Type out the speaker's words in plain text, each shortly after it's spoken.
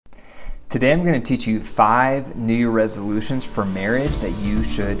Today I'm going to teach you 5 New Year resolutions for marriage that you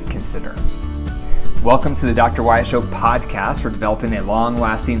should consider. Welcome to the Dr. Wyatt Show podcast, where developing a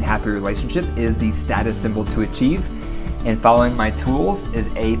long-lasting, happy relationship is the status symbol to achieve, and following my tools is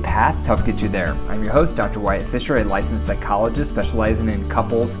a path to help get you there. I'm your host, Dr. Wyatt Fisher, a licensed psychologist specializing in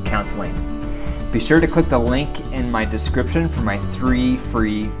couples counseling. Be sure to click the link in my description for my 3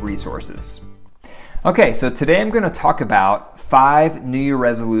 free resources. Okay, so today I'm going to talk about 5 New Year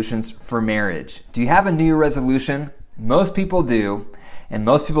resolutions for marriage. Do you have a New Year resolution? Most people do, and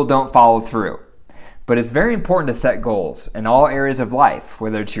most people don't follow through. But it's very important to set goals in all areas of life,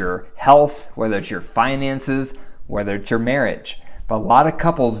 whether it's your health, whether it's your finances, whether it's your marriage. But a lot of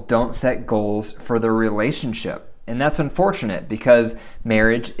couples don't set goals for their relationship, and that's unfortunate because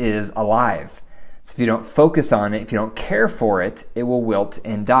marriage is alive. So if you don't focus on it, if you don't care for it, it will wilt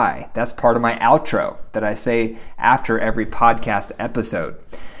and die. That's part of my outro that I say after every podcast episode.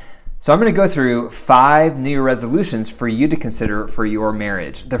 So I'm going to go through 5 New Year resolutions for you to consider for your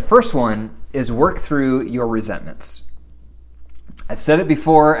marriage. The first one is work through your resentments. I've said it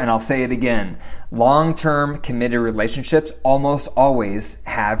before and I'll say it again. Long-term committed relationships almost always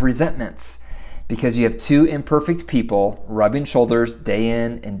have resentments because you have 2 imperfect people rubbing shoulders day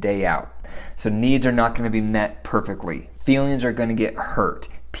in and day out. So needs are not going to be met perfectly. Feelings are going to get hurt.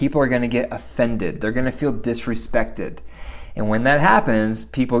 People are going to get offended. They're going to feel disrespected. And when that happens,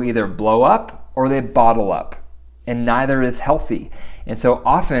 people either blow up or they bottle up. And neither is healthy. And so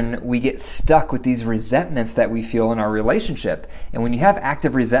often we get stuck with these resentments that we feel in our relationship. And when you have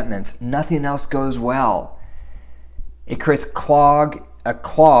active resentments, nothing else goes well. It creates a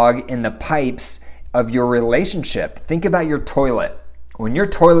clog in the pipes of your relationship. Think about your toilet. When your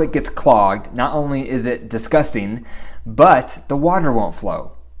toilet gets clogged, not only is it disgusting, but the water won't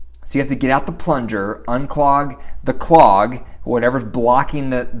flow. So you have to get out the plunger, unclog the clog, whatever's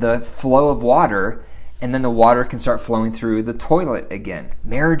blocking the flow of water, and then the water can start flowing through the toilet again.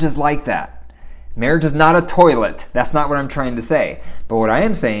 Marriage is like that. Marriage is not a toilet. That's not what I'm trying to say. But what I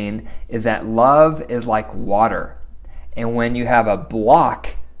am saying is that love is like water. And when you have a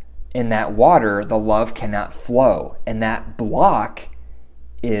block in that water, the love cannot flow. And that block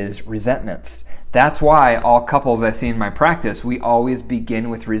is resentments. That's why all couples I see in my practice, we always begin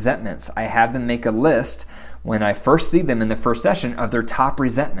with resentments. I have them make a list when I first see them in the first session of their top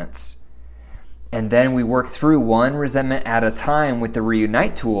resentments. And then we work through one resentment at a time with the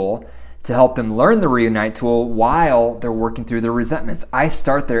Reunite tool to help them learn the Reunite tool while they're working through their resentments. I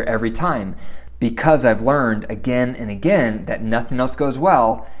start there every time because I've learned again and again that nothing else goes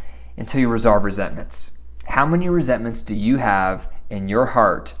well until you resolve resentments. How many resentments do you have in your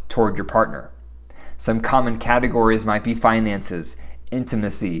heart toward your partner? Some common categories might be finances,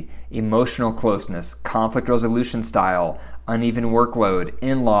 intimacy, emotional closeness, conflict resolution style, uneven workload,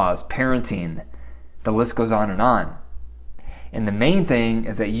 in-laws, parenting. The list goes on and on. And the main thing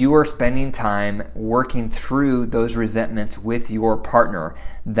is that you are spending time working through those resentments with your partner.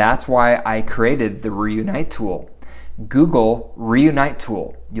 That's why I created the Reunite tool. Google Reunite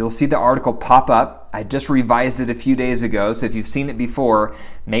tool. You'll see the article pop up. I just revised it a few days ago, so if you've seen it before,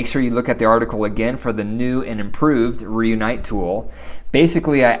 make sure you look at the article again for the new and improved Reunite tool.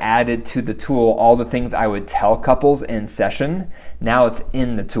 Basically, I added to the tool all the things I would tell couples in session. Now it's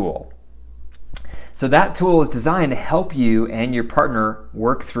in the tool. So that tool is designed to help you and your partner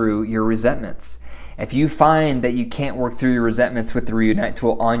work through your resentments. If you find that you can't work through your resentments with the Reunite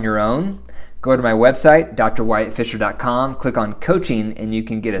tool on your own, go to my website, drwyattfisher.com, click on coaching, and you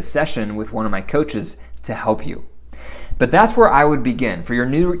can get a session with one of my coaches to help you. But that's where I would begin. For your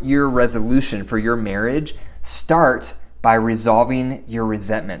New Year resolution for your marriage, start by resolving your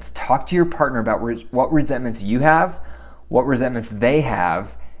resentments. Talk to your partner about what resentments you have, what resentments they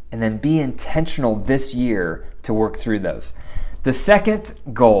have, and then be intentional this year to work through those. The second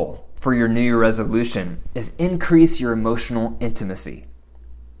goal for your New Year resolution is increase your emotional intimacy.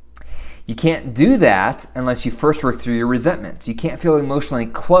 You can't do that unless you first work through your resentments. You can't feel emotionally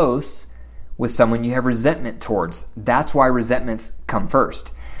close with someone you have resentment towards. That's why resentments come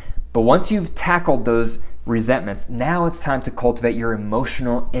first. But once you've tackled those resentments, now it's time to cultivate your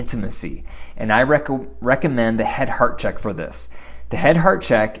emotional intimacy. And I recommend the head-heart check for this. The head-heart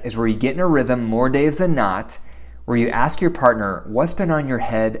check is where you get in a rhythm more days than not, where you ask your partner, what's been on your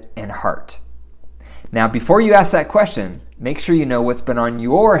head and heart? Now, before you ask that question, make sure you know what's been on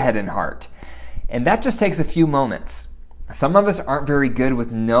your head and heart. And that just takes a few moments. Some of us aren't very good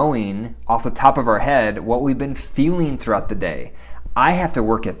with knowing off the top of our head what we've been feeling throughout the day. I have to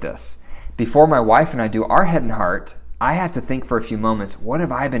work at this. Before my wife and I do our head and heart, I have to think for a few moments, what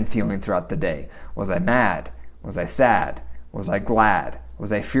have I been feeling throughout the day? Was I mad? Was I sad? Was I glad?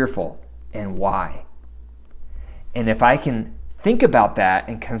 Was I fearful? and why. And if I can think about that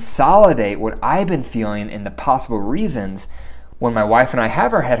and consolidate what I've been feeling and the possible reasons, when my wife and I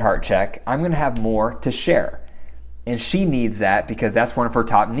have our head heart check, I'm going to have more to share. And she needs that because that's one of her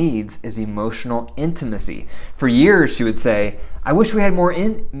top needs is emotional intimacy. For years, she would say, I wish we had more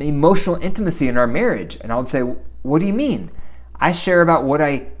emotional intimacy in our marriage. And I would say, what do you mean? I share about what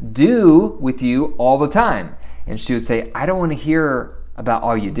I do with you all the time. And she would say, I don't want to hear about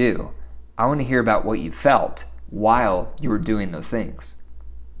all you do. I want to hear about what you felt while you were doing those things.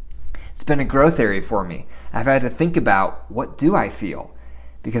 It's been a growth area for me. I've had to think about, what do I feel?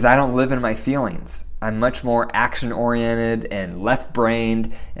 Because I don't live in my feelings. I'm much more action-oriented and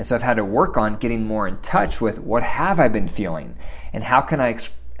left-brained, and so I've had to work on getting more in touch with what have I been feeling, and how can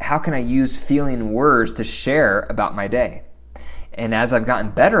I use feeling words to share about my day. And as I've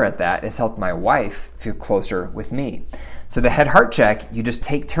gotten better at that, it's helped my wife feel closer with me. So the head heart check, you just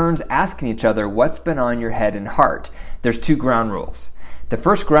take turns asking each other what's been on your head and heart. There's 2 ground rules. The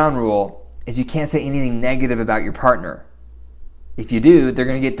first ground rule is you can't say anything negative about your partner. If you do, they're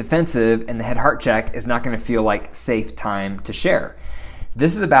going to get defensive and the head heart check is not going to feel like safe time to share.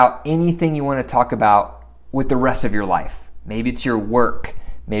 This is about anything you want to talk about with the rest of your life. Maybe it's your work.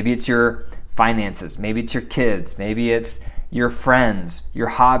 Maybe it's your finances. Maybe it's your kids. Maybe it's your friends, your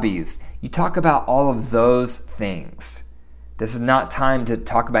hobbies. You talk about all of those things. This is not time to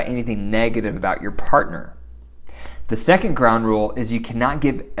talk about anything negative about your partner. The second ground rule is you cannot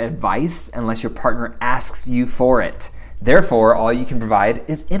give advice unless your partner asks you for it. Therefore, all you can provide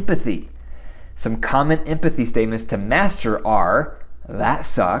is empathy. Some common empathy statements to master are, that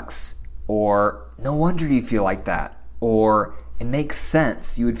sucks, or no wonder you feel like that, or it makes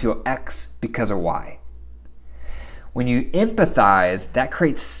sense you would feel X because of Y. When you empathize, that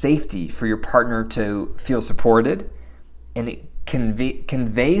creates safety for your partner to feel supported, and it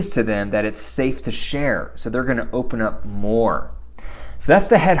conveys to them that it's safe to share, so they're going to open up more. So that's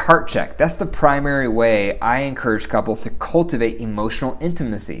the head heart check. That's the primary way I encourage couples to cultivate emotional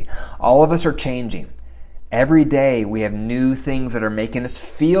intimacy. All of us are changing. Every day we have new things that are making us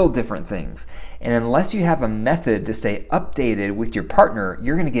feel different things. And unless you have a method to stay updated with your partner,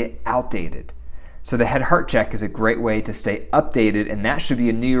 you're going to get outdated. So the head heart check is a great way to stay updated, and that should be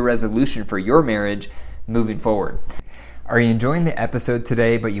a New Year resolution for your marriage moving forward. Are you enjoying the episode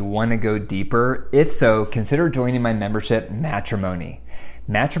today, but you want to go deeper? If so, consider joining my membership, Matrimony.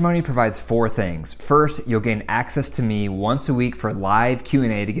 Matrimony provides 4 things. First, you'll gain access to me once a week for live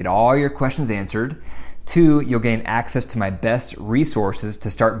Q&A to get all your questions answered. 2, you'll gain access to my best resources to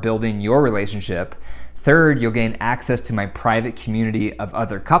start building your relationship. 3rd, you'll gain access to my private community of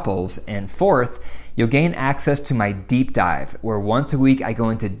other couples. And 4th, you'll gain access to my deep dive, where once a week I go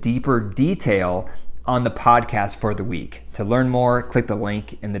into deeper detail on the podcast for the week. To learn more, click the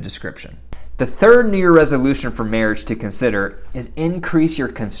link in the description. The 3rd New Year resolution for marriage to consider is increase your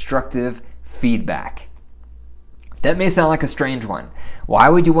constructive feedback. That may sound like a strange one. Why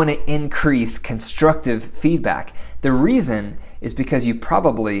would you want to increase constructive feedback? The reason is because you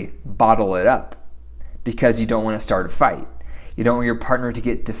probably bottle it up, because you don't want to start a fight. You don't want your partner to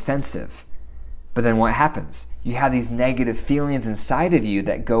get defensive. But then what happens? You have these negative feelings inside of you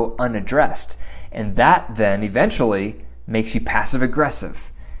that go unaddressed. And that then eventually makes you passive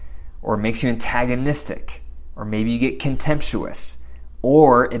aggressive, or makes you antagonistic, or maybe you get contemptuous,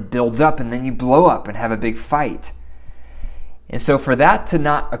 or it builds up and then you blow up and have a big fight. And so for that to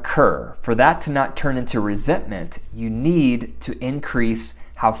not occur, for that to not turn into resentment, you need to increase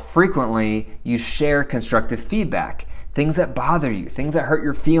how frequently you share constructive feedback. Things that bother you, things that hurt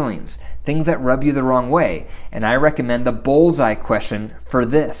your feelings, things that rub you the wrong way. And I recommend the bullseye question for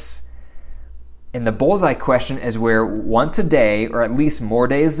this. And the bullseye question is where once a day, or at least more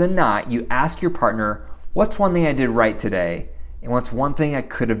days than not, you ask your partner, what's one thing I did right today? And what's one thing I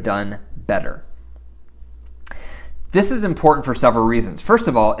could have done better? This is important for several reasons. First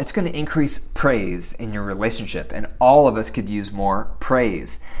of all, it's going to increase praise in your relationship, and all of us could use more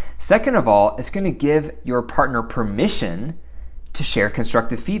praise. Second of all, it's going to give your partner permission to share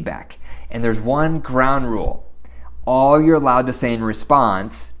constructive feedback. And there's one ground rule. All you're allowed to say in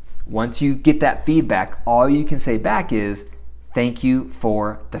response, once you get that feedback, all you can say back is, thank you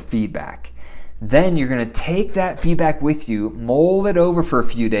for the feedback. Then you're going to take that feedback with you, mold it over for a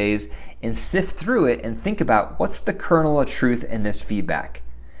few days, and sift through it and think about what's the kernel of truth in this feedback.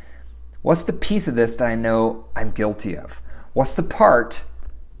 What's the piece of this that I know I'm guilty of? What's the part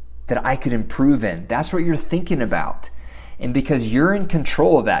that I could improve in? That's what you're thinking about. And because you're in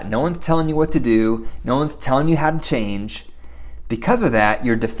control of that, no one's telling you what to do, no one's telling you how to change. Because of that,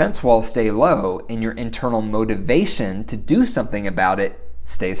 your defense walls stay low and your internal motivation to do something about it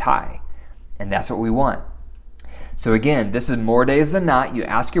stays high. And that's what we want. So again, this is more days than not. You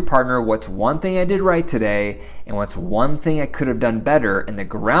ask your partner, what's one thing I did right today, and what's one thing I could have done better? And the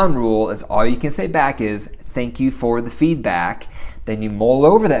ground rule is all you can say back is, thank you for the feedback. Then you mull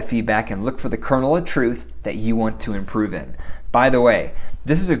over that feedback and look for the kernel of truth that you want to improve in. By the way,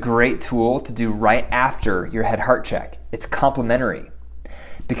 this is a great tool to do right after your head-heart check. It's complementary.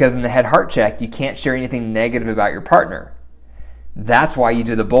 Because in the head-heart check, you can't share anything negative about your partner. That's why you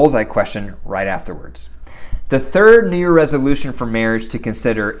do the bullseye question right afterwards. The third New Year resolution for marriage to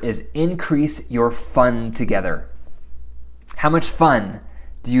consider is increase your fun together. How much fun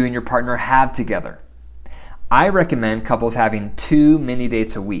do you and your partner have together? I recommend couples having 2 mini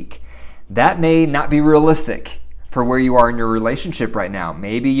dates a week. That may not be realistic for where you are in your relationship right now.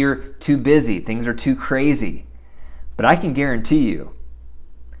 Maybe you're too busy, things are too crazy. But I can guarantee you,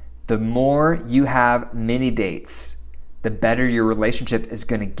 the more you have mini dates, the better your relationship is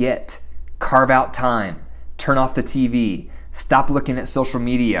going to get. Carve out time. Turn off the TV. Stop looking at social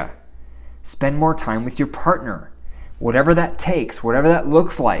media. Spend more time with your partner. Whatever that takes, whatever that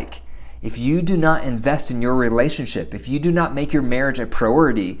looks like. If you do not invest in your relationship, if you do not make your marriage a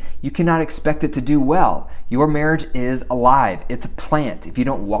priority, you cannot expect it to do well. Your marriage is alive. It's a plant. If you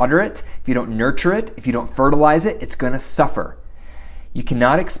don't water it, if you don't nurture it, if you don't fertilize it, it's going to suffer. You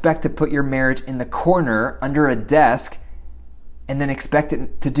cannot expect to put your marriage in the corner under a desk and then expect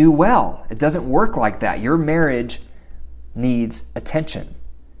it to do well. It doesn't work like that. Your marriage needs attention.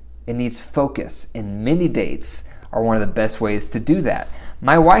 It needs focus. And mini dates are one of the best ways to do that.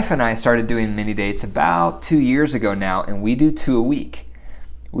 My wife and I started doing mini dates about 2 years ago now, and we do 2 a week.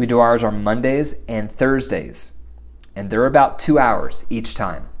 We do ours on Mondays and Thursdays, and they're about 2 hours each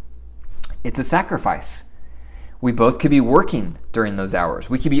time. It's a sacrifice. We both could be working during those hours.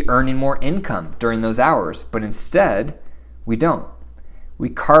 We could be earning more income during those hours, but instead, we don't. We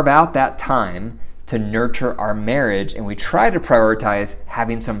carve out that time to nurture our marriage, and we try to prioritize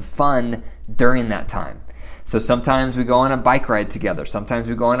having some fun during that time. So sometimes we go on a bike ride together. Sometimes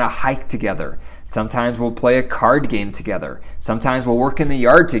we go on a hike together. Sometimes we'll play a card game together. Sometimes we'll work in the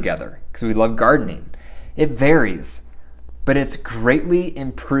yard together because we love gardening. It varies, but it's greatly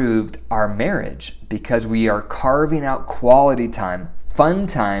improved our marriage because we are carving out quality time, fun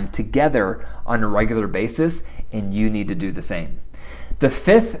time together on a regular basis, and you need to do the same. The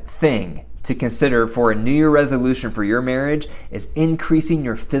fifth thing to consider for a New Year resolution for your marriage is increasing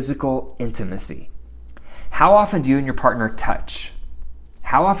your physical intimacy. How often do you and your partner touch?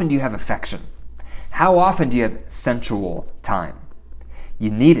 How often do you have affection? How often do you have sensual time?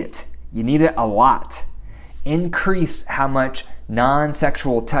 You need it. You need it a lot. Increase how much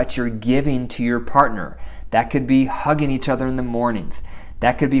non-sexual touch you're giving to your partner. That could be hugging each other in the mornings.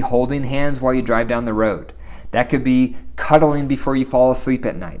 That could be holding hands while you drive down the road. That could be cuddling before you fall asleep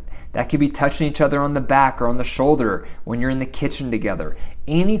at night. That could be touching each other on the back or on the shoulder when you're in the kitchen together.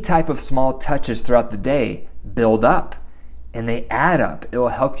 Any type of small touches throughout the day build up and they add up. It will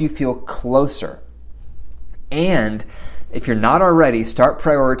help you feel closer. And if you're not already, start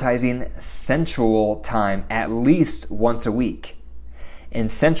prioritizing sensual time at least once a week. And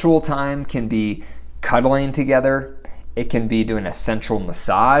sensual time can be cuddling together. It can be doing a sensual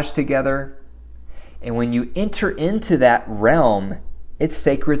massage together. And when you enter into that realm, it's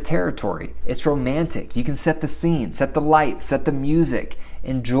sacred territory. It's romantic. You can set the scene, set the lights, set the music,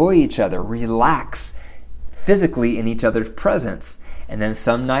 enjoy each other, relax physically in each other's presence. And then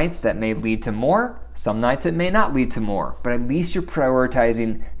some nights that may lead to more, some nights it may not lead to more, but at least you're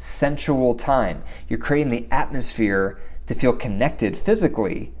prioritizing sensual time. You're creating the atmosphere to feel connected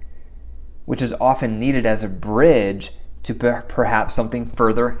physically, which is often needed as a bridge to perhaps something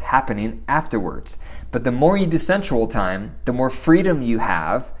further happening afterwards. But the more you do sensual time, the more freedom you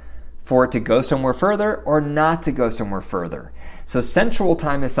have for it to go somewhere further or not to go somewhere further. So sensual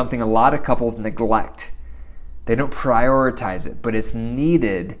time is something a lot of couples neglect. They don't prioritize it, but it's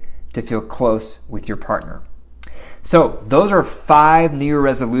needed to feel close with your partner. So those are 5 New Year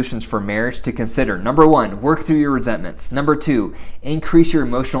resolutions for marriage to consider. Number 1, work through your resentments. Number 2, increase your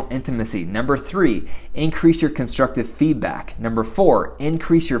emotional intimacy. Number 3, increase your constructive feedback. Number 4,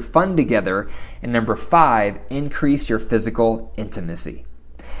 increase your fun together. And number 5, increase your physical intimacy.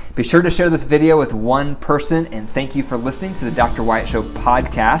 Be sure to share this video with one person, and thank you for listening to the Dr. Wyatt Show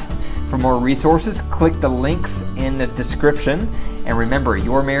podcast. For more resources, click the links in the description. And remember,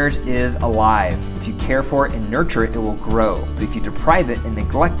 your marriage is alive. If you care for it and nurture it, it will grow. But if you deprive it and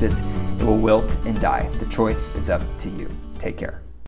neglect it, it will wilt and die. The choice is up to you. Take care.